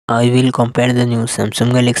I will compare the new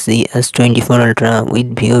Samsung Galaxy S24 Ultra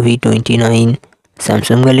with Vivo V29.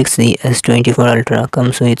 Samsung Galaxy S24 Ultra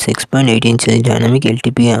comes with 6.8 inches dynamic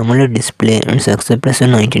LTP AMOLED display and success ratio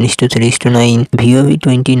 19:3:9. Vivo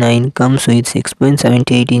V29 comes with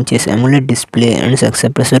 6.78 inches AMOLED display and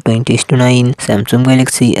success ratio 20:9. Samsung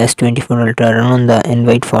Galaxy S24 Ultra run on the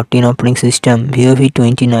Android 14 operating system. Vivo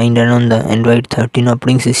V29 run on the Android 13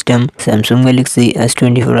 operating system. Samsung Galaxy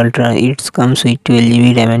S24 Ultra comes with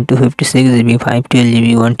 12GB RAM and 256GB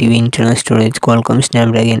 512GB 1TB internal storage. Qualcomm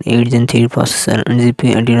Snapdragon 8 Gen 3 processor and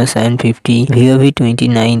GPU Adreno 750. Vivo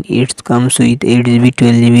V29 it comes with 8GB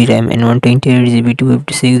 12GB RAM and 128GB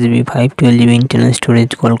 256GB 512GB internal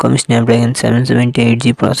storage. Qualcomm Snapdragon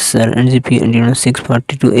 778G processor and GPU Adreno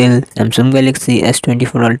 642L. Samsung Galaxy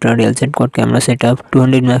S24 Ultra real set quad camera setup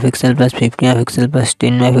 200 MP plus 50 MP plus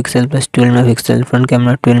 10 MP plus 12 MP front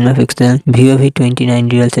camera 12 MP. Vivo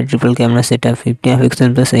V29 real set triple camera setup 50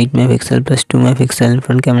 MP plus 8 MP plus 2 MP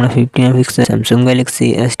front camera 50 MP. Samsung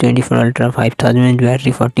Galaxy S24 Ultra 5000 mAh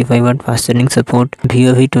battery 45W fast charging support.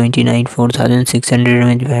 Vivo V29 4600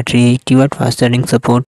 mAh battery 80W fast charging support.